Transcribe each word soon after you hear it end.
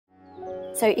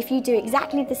So if you do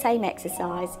exactly the same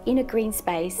exercise in a green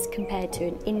space compared to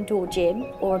an indoor gym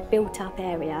or a built-up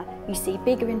area, you see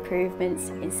bigger improvements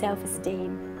in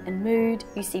self-esteem and mood,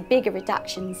 you see bigger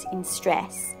reductions in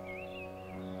stress.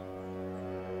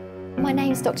 My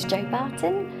name's Dr. Jo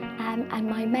Barton, and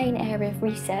my main area of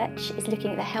research is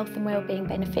looking at the health and wellbeing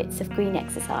benefits of green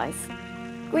exercise.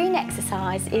 Green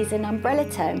exercise is an umbrella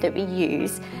term that we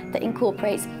use that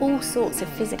incorporates all sorts of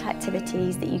physical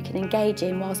activities that you can engage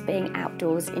in whilst being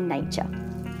outdoors in nature.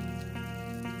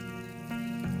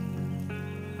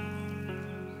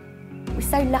 We're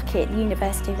so lucky at the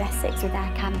University of Essex with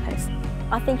our campus.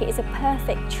 I think it is a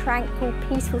perfect, tranquil,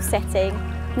 peaceful setting.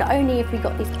 Not only have we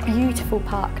got this beautiful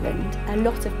parkland, a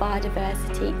lot of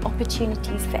biodiversity,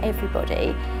 opportunities for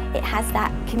everybody, it has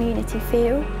that community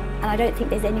feel, and I don't think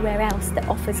there's anywhere else that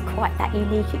offers quite that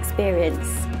unique experience.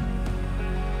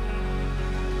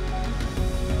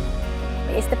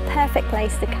 It's the perfect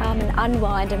place to come and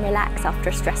unwind and relax after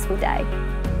a stressful day.